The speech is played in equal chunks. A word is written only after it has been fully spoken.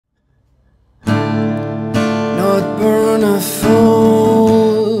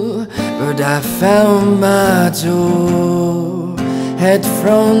found my door, head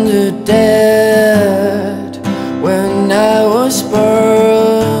from the dead. When I was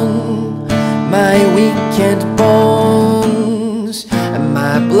born, my weekend bones and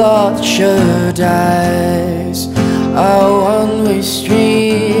my bloodshot eyes are one-way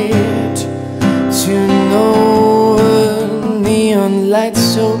street to nowhere. Neon lights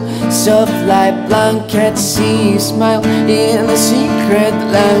so soft like blankets, see you smile in a secret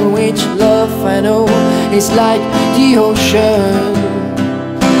language. Love I know is like the ocean,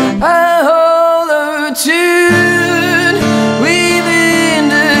 a hollow tune within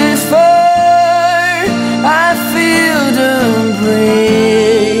the fire. I feel them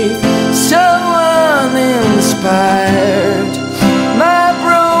breathe, someone inspired. My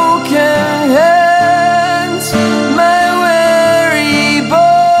broken hands, my weary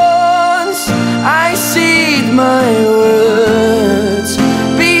bones, I seed my words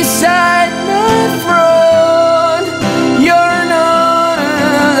beside my throne. You're not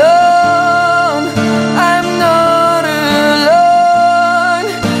alone, I'm not alone.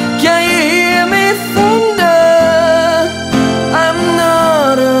 Can you hear me thunder? I'm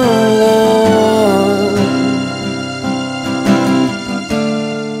not alone.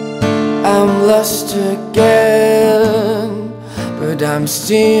 I'm lost again, but I'm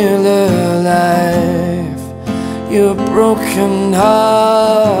still alive. Your broken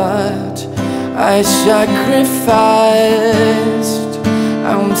heart I sacrificed.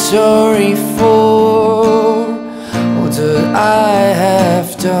 I'm sorry for all that I have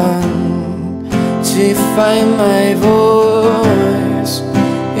done to find my voice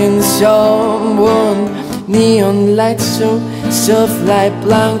in someone. Neon lights so soft like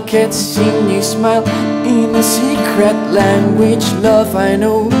blankets, seeing you smile in a secret language. Love I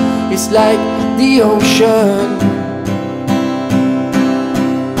know is like the ocean,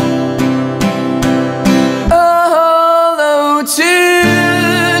 a hollow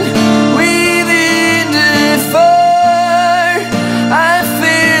tune within the fire. I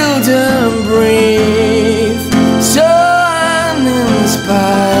feel them breathe, so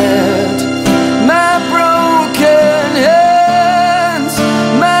uninspired. My broken hands,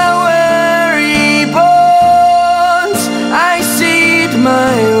 my weary bones, I seed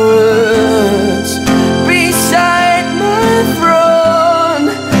my words beside my throne.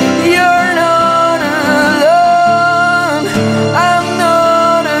 You're not alone, I'm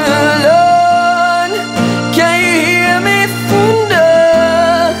not alone. Can you hear me thunder?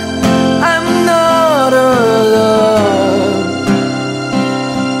 I'm not alone.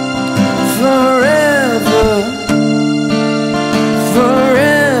 Forever,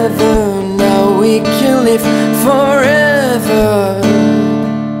 forever, now we can live forever.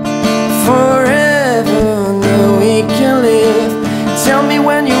 Forever, now we can live. Tell me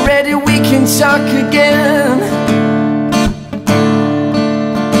when you're ready, we can talk again.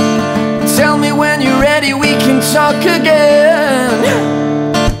 Tell me when you're ready, we can talk again.